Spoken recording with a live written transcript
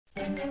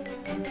Sul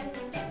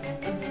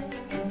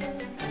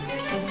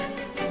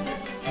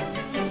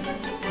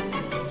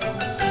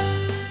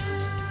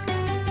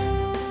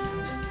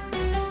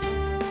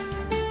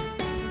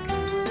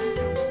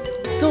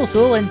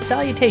and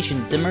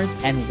salutations, Simmers,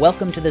 and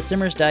welcome to the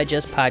Simmers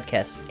Digest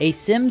podcast, a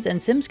Sims and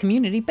Sims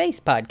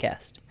community-based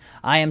podcast.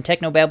 I am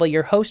Technobabble,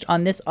 your host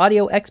on this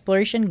audio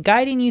exploration,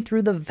 guiding you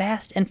through the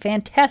vast and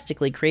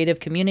fantastically creative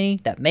community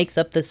that makes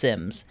up The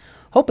Sims,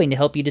 hoping to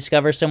help you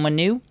discover someone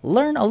new,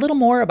 learn a little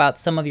more about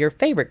some of your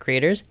favorite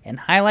creators, and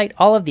highlight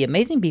all of the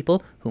amazing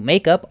people who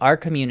make up our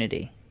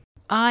community.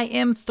 I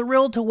am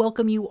thrilled to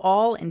welcome you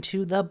all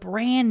into the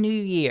brand new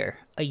year,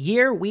 a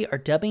year we are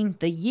dubbing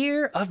the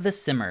Year of the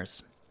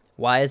Simmers.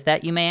 Why is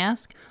that, you may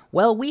ask?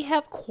 Well, we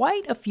have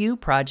quite a few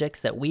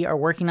projects that we are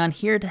working on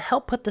here to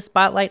help put the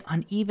spotlight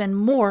on even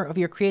more of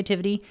your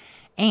creativity,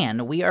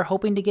 and we are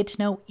hoping to get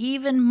to know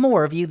even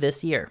more of you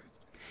this year.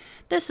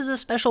 This is a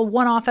special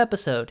one-off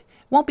episode. It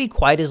won't be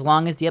quite as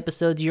long as the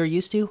episodes you're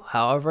used to,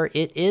 however,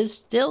 it is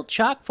still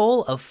chock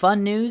full of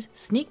fun news,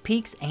 sneak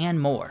peeks, and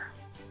more.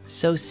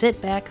 So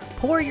sit back,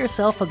 pour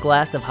yourself a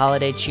glass of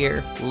holiday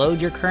cheer,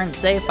 load your current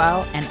save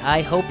file, and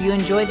I hope you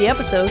enjoy the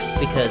episode,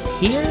 because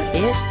here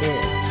it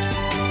is.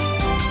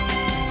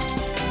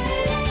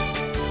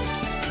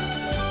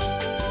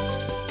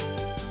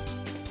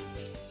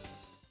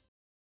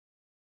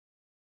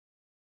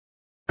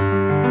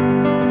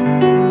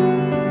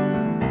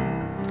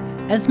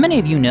 As many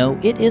of you know,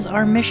 it is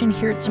our mission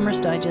here at Simmers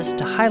Digest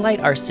to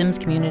highlight our Sims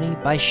community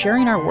by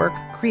sharing our work,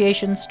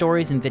 creations,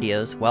 stories, and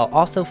videos, while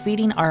also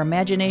feeding our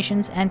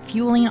imaginations and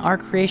fueling our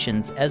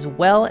creations, as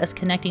well as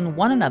connecting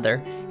one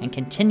another and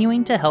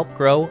continuing to help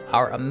grow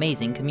our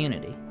amazing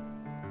community.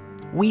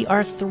 We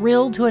are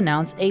thrilled to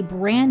announce a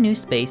brand new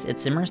space at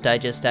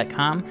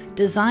SimmersDigest.com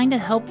designed to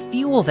help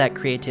fuel that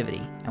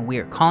creativity, and we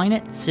are calling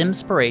it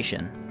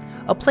Simspiration.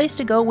 A place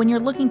to go when you're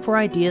looking for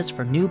ideas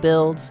for new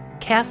builds,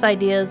 cast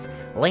ideas,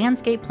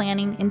 landscape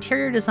planning,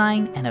 interior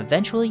design, and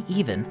eventually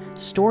even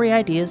story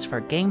ideas for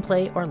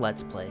gameplay or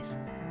Let's Plays.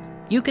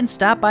 You can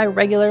stop by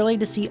regularly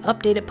to see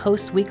updated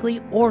posts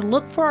weekly or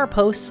look for our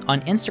posts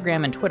on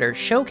Instagram and Twitter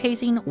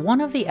showcasing one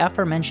of the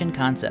aforementioned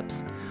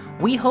concepts.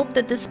 We hope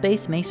that this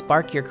space may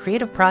spark your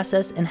creative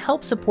process and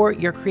help support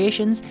your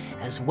creations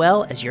as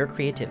well as your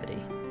creativity.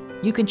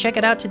 You can check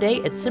it out today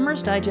at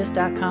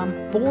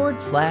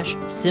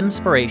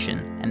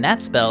simmersdigest.com/simspiration, and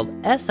that's spelled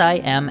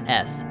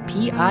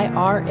SIMSPIRATION.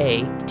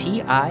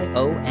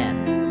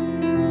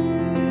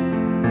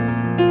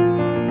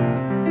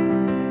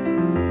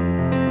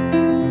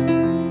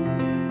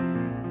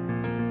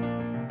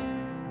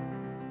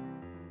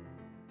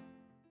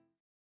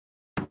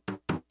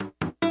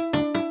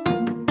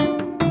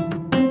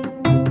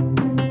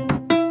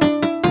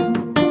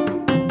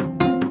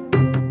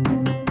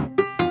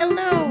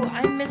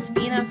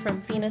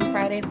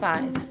 Friday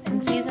 5,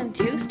 and Season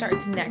 2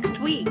 starts next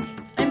week.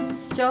 I'm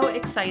so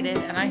excited,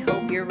 and I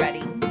hope you're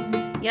ready.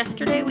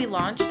 Yesterday, we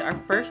launched our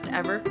first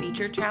ever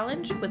feature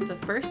challenge with the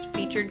first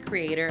featured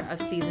creator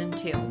of Season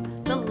 2,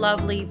 the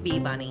lovely Bee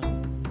Bunny.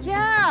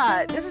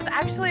 Yeah, this is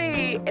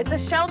actually, it's a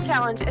shell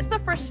challenge. It's the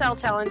first shell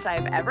challenge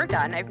I've ever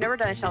done. I've never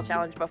done a shell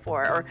challenge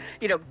before or,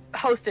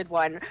 hosted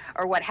one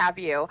or what have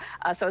you.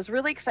 So I was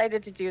really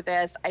excited to do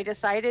this. I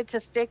decided to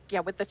stick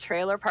with the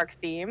trailer park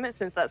theme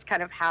since that's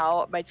kind of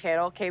how my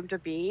channel came to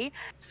be.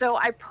 So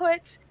I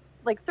put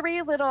like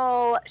 3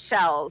 little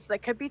shells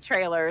that could be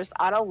trailers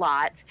on a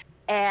lot.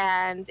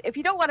 And if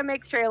you don't want to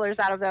make trailers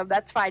out of them,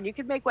 that's fine. You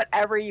can make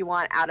whatever you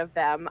want out of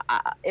them.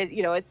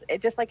 It's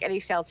just like any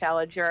shell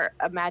challenge. Your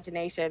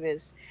imagination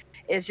is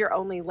your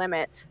only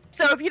limit.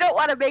 So if you don't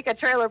want to make a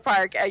trailer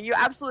park, you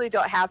absolutely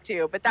don't have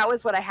to. But that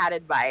was what I had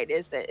in mind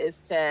is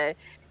to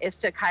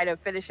kind of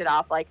finish it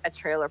off like a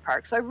trailer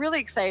park. So I'm really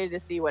excited to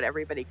see what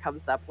everybody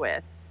comes up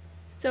with.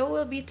 So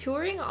we'll be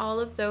touring all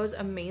of those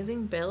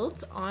amazing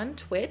builds on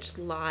Twitch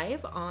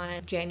live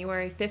on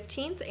January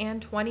 15th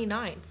and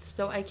 29th.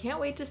 So I can't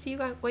wait to see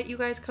what you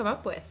guys come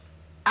up with.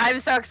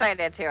 I'm so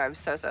excited too. I'm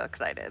so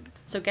excited.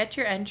 So get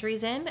your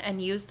entries in and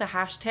use the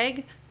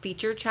hashtag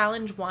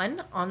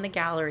FeatureChallenge1 on the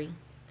gallery.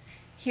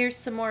 Here's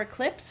some more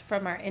clips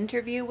from our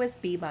interview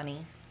with Bee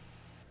Bunny.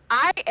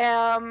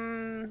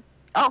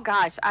 Oh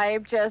gosh, I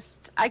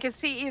can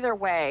see either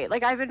way.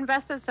 Like I've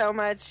invested so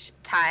much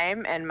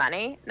time and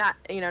money, not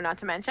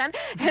to mention,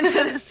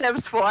 into The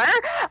Sims 4.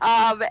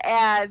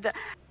 And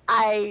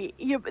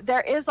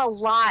there is a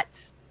lot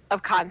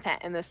of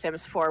content in The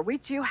Sims 4. We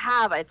do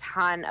have a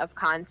ton of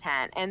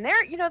content, and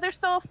there's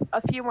still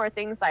a few more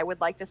things I would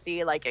like to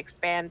see, like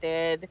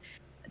expanded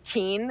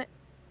teen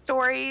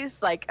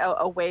stories, like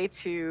a way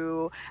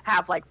to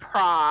have like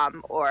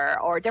prom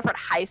or different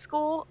high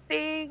school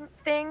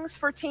things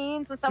for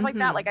teens and stuff like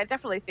that. Like I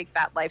definitely think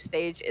that life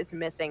stage is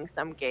missing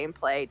some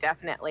gameplay,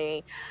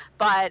 definitely.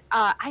 But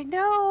I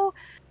know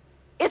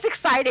it's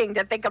exciting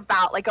to think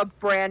about like a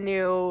brand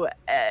new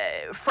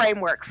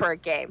framework for a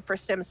game for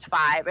Sims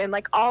 5 and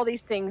like all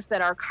these things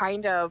that are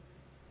kind of,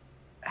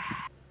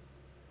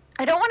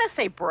 I don't want to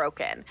say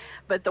broken,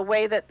 but the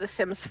way that The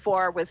Sims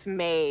 4 was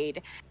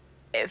made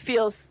it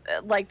feels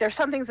like there's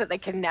some things that they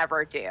can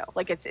never do.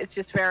 Like it's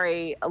just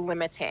very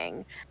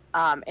limiting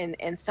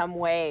in some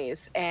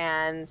ways.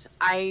 And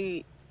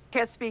I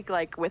can't speak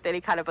like with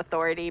any kind of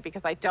authority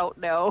because I don't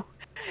know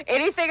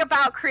anything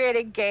about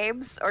creating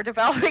games or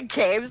developing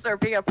games or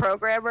being a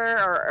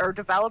programmer or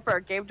developer or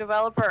game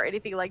developer or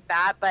anything like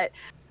that. But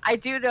I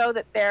do know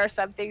that there are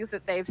some things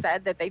that they've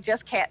said that they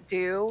just can't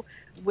do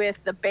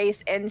with the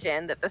base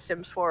engine that The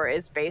Sims 4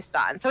 is based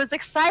on. So it's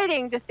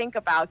exciting to think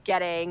about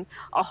getting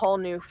a whole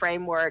new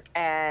framework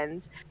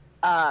and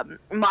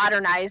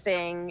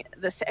modernizing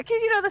this,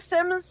 because The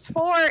Sims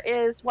 4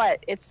 is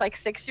it's like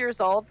 6 years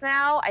old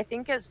now. I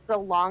think it's the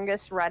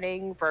longest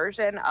running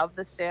version of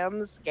the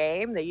Sims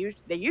game.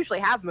 They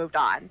usually have moved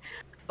on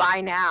by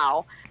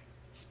now.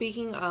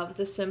 Speaking of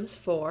The Sims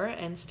 4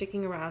 and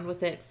sticking around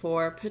with it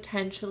for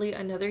potentially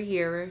another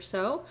year or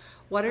so,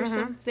 what are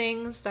some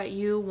things that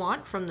you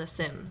want from The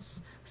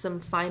Sims? Some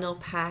final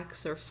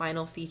packs or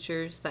final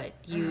features that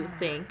you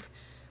think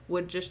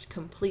would just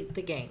complete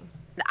the game?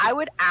 I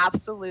would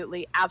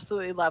absolutely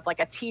love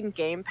like a teen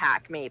game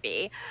pack,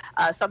 maybe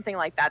something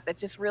like that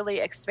just really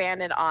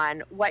expanded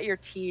on what your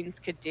teens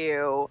could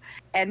do.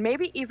 And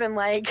maybe even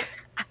like,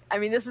 I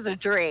mean, this is a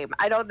dream.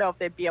 I don't know if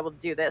they'd be able to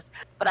do this,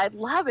 but I'd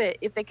love it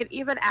if they could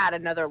even add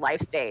another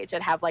life stage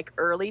and have like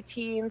early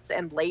teens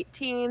and late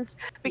teens,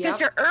 because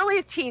your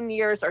early teen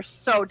years are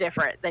so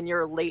different than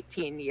your late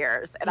teen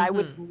years. And I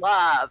would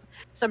love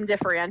some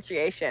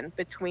differentiation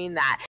between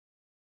that.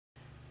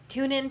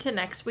 Tune in to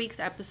next week's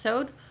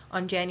episode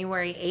on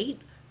January 8th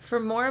for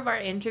more of our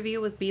interview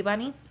with Bee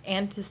Bunny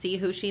and to see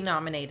who she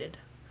nominated.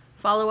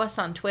 Follow us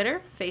on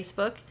Twitter,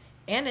 Facebook,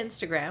 and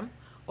Instagram,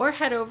 or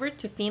head over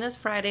to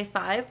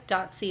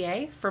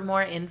feenasfriday5.ca for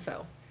more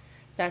info.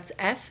 That's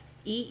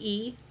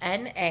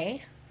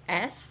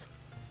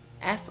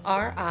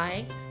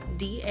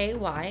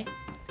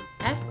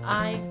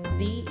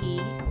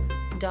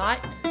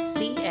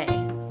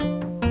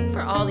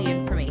for all the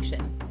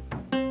information.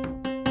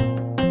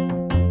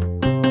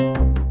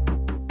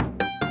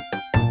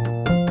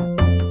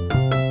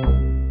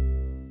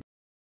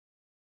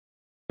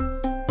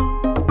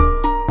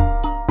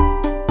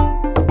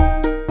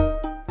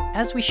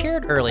 As we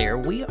shared earlier,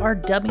 we are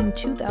dubbing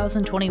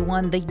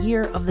 2021 the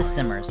Year of the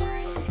Simmers.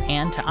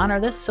 And to honor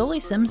this, Solely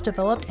Sims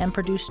developed and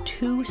produced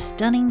 2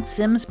 stunning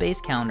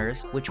Sims-based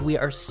calendars, which we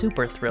are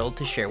super thrilled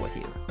to share with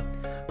you.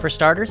 For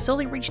starters,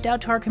 Solely reached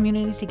out to our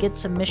community to get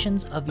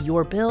submissions of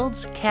your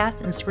builds,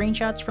 casts, and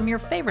screenshots from your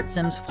favorite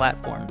Sims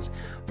platforms,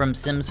 from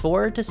Sims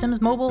 4 to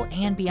Sims Mobile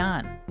and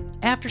beyond.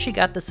 After she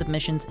got the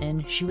submissions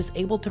in, she was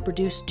able to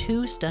produce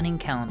 2 stunning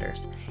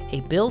calendars, a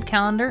build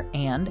calendar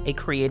and a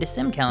create a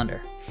sim calendar.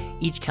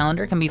 Each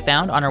calendar can be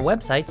found on our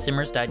website,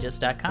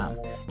 simmersdigest.com.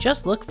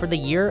 Just look for the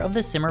Year of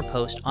the Simmer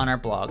post on our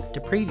blog to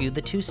preview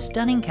the 2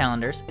 stunning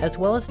calendars, as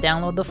well as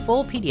download the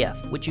full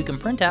PDF, which you can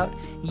print out,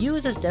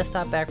 use as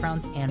desktop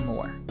backgrounds, and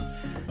more.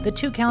 The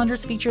 2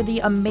 calendars feature the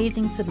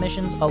amazing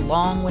submissions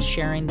along with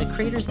sharing the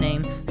creator's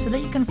name so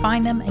that you can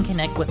find them and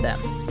connect with them.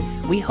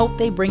 We hope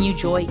they bring you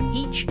joy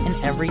each and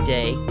every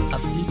day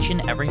of each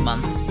and every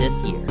month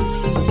this year.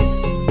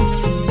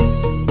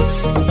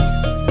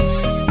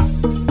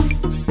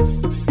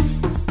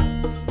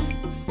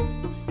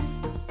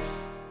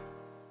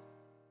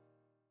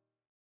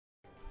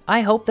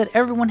 I hope that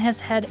everyone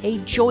has had a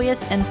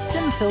joyous and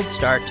sim-filled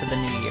start to the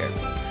new year.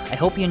 I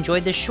hope you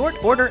enjoyed this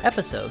short order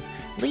episode,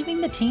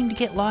 leaving the team to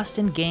get lost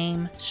in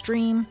game,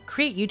 stream,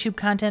 create YouTube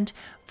content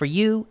for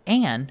you,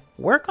 and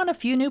work on a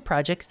few new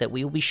projects that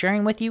we will be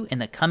sharing with you in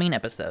the coming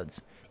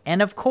episodes.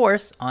 And of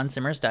course, on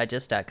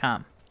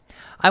simmersdigest.com.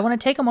 I want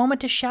to take a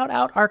moment to shout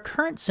out our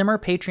current Simmer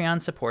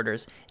Patreon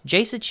supporters,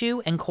 Jasa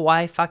Chu and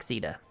Kawhi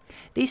Foxita.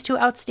 These 2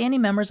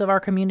 outstanding members of our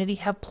community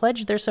have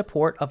pledged their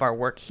support of our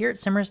work here at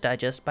Simmers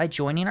Digest by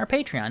joining our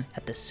Patreon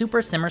at the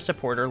Super Simmer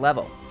Supporter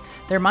level.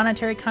 Their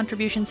monetary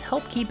contributions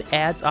help keep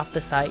ads off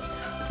the site,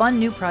 fund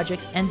new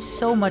projects, and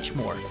so much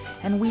more,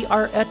 and we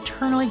are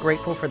eternally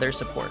grateful for their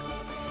support.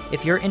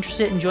 If you're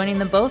interested in joining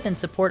them both in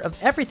support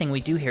of everything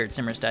we do here at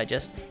Simmers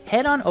Digest,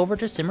 head on over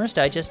to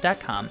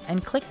simmersdigest.com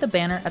and click the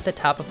banner at the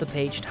top of the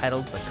page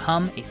titled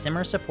Become a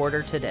Simmer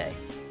Supporter today.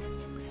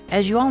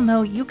 As you all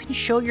know, you can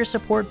show your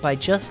support by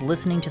just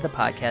listening to the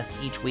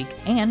podcast each week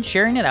and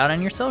sharing it out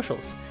on your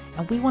socials.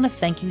 And we want to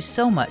thank you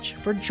so much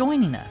for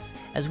joining us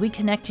as we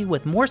connect you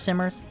with more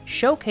Simmers,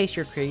 showcase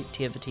your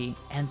creativity,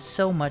 and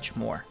so much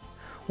more.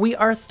 We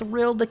are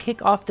thrilled to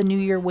kick off the new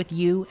year with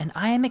you, and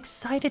I am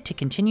excited to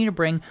continue to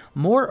bring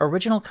more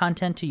original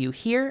content to you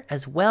here,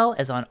 as well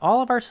as on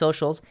all of our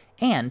socials,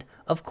 and,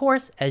 of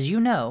course, as you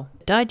know,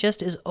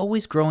 Digest is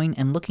always growing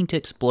and looking to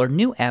explore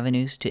new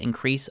avenues to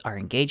increase our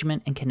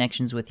engagement and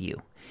connections with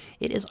you.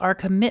 It is our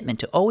commitment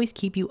to always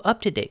keep you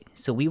up to date,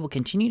 so we will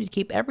continue to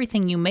keep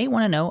everything you may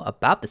want to know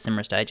about the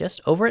Simmers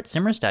Digest over at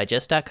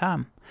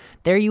simmersdigest.com.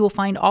 There you will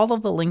find all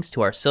of the links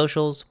to our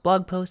socials,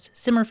 blog posts,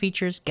 Simmer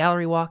features,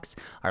 gallery walks,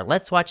 our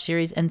Let's Watch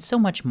series, and so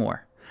much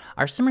more.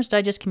 Our Simmers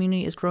Digest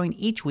community is growing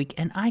each week,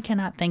 and I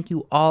cannot thank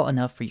you all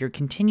enough for your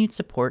continued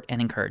support and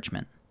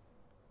encouragement.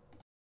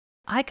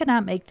 I could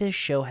not make this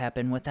show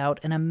happen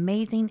without an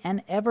amazing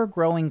and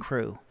ever-growing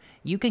crew.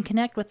 You can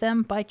connect with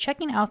them by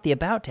checking out the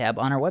About tab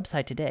on our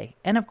website today,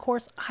 and of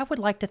course, I would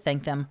like to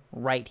thank them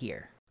right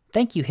here.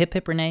 Thank you Hip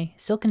Hip Renee,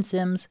 Silken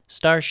Sims,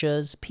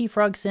 Starshuz,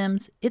 P-Frog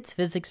Sims, It's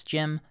Physics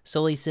Jim,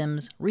 Soli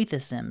Sims,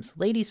 Retha Sims,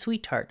 Lady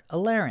Sweetheart,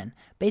 Alarin,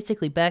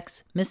 Basically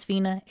Bex, Miss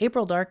Fina,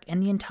 April Dark,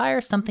 and the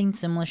entire Something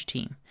Simlish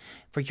team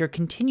for your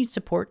continued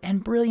support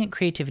and brilliant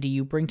creativity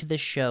you bring to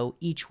this show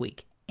each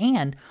week,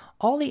 and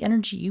all the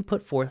energy you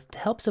put forth to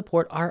help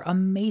support our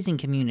amazing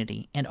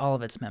community and all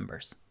of its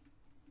members.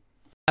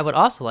 I would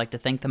also like to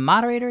thank the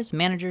moderators,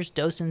 managers,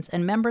 docents,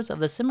 and members of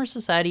the Simmer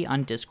Society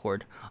on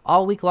Discord.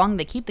 All week long,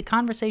 they keep the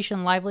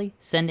conversation lively,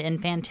 send in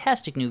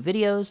fantastic new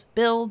videos,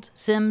 builds,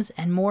 sims,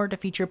 and more to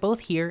feature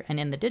both here and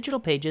in the digital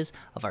pages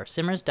of our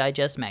Simmers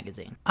Digest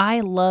magazine. I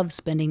love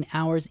spending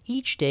hours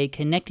each day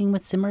connecting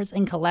with Simmers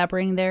and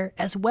collaborating there,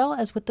 as well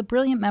as with the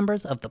brilliant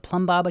members of the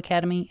Plum Bob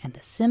Academy and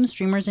the Sim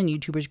Streamers and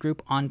YouTubers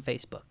group on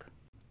Facebook.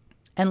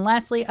 And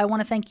lastly, I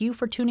want to thank you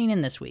for tuning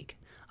in this week.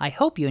 I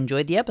hope you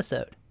enjoyed the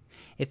episode.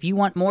 If you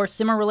want more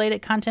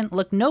Simmer-related content,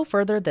 look no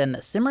further than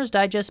the Simmers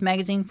Digest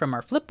magazine from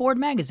our Flipboard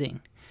magazine.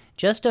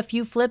 Just a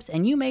few flips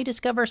and you may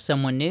discover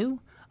someone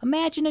new,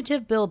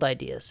 imaginative build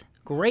ideas,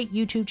 great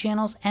YouTube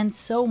channels, and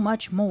so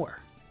much more.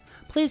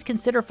 Please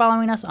consider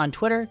following us on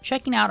Twitter,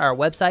 checking out our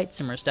website,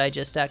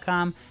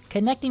 simmersdigest.com,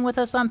 connecting with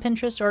us on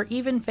Pinterest, or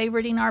even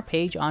favoriting our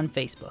page on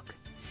Facebook.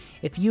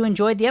 If you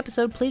enjoyed the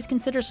episode, please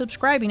consider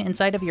subscribing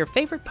inside of your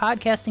favorite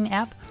podcasting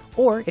app,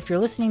 or if you're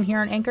listening here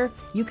on Anchor,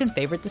 you can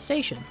favorite the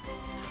station.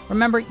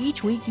 Remember,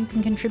 each week you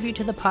can contribute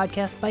to the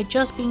podcast by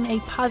just being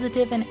a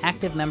positive and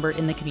active member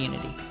in the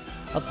community.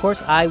 Of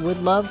course, I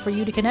would love for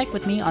you to connect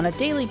with me on a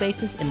daily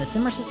basis in the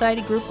Simmer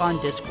Society group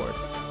on Discord,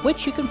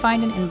 which you can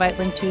find an invite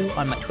link to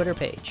on my Twitter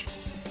page.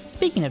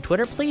 Speaking of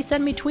Twitter, please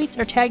send me tweets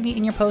or tag me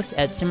in your posts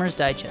at Simmers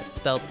Digest,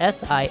 spelled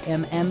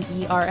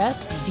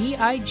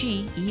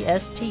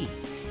SIMMERSDIGEST.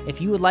 If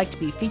you would like to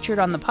be featured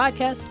on the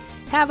podcast,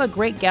 have a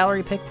great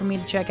gallery pick for me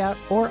to check out,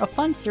 or a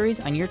fun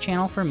series on your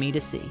channel for me to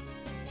see.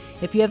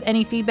 If you have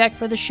any feedback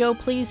for the show,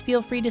 please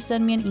feel free to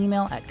send me an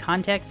email at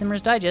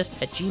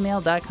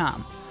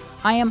contactsimmersdigest@gmail.com.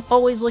 I am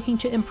always looking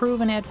to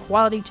improve and add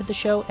quality to the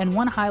show and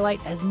want to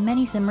highlight as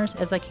many Simmers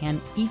as I can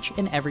each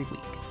and every week.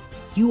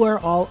 You are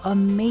all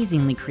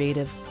amazingly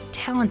creative,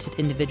 talented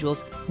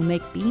individuals who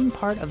make being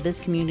part of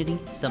this community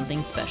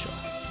something special.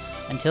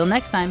 Until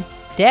next time,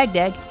 dag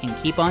and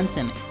keep on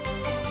simming.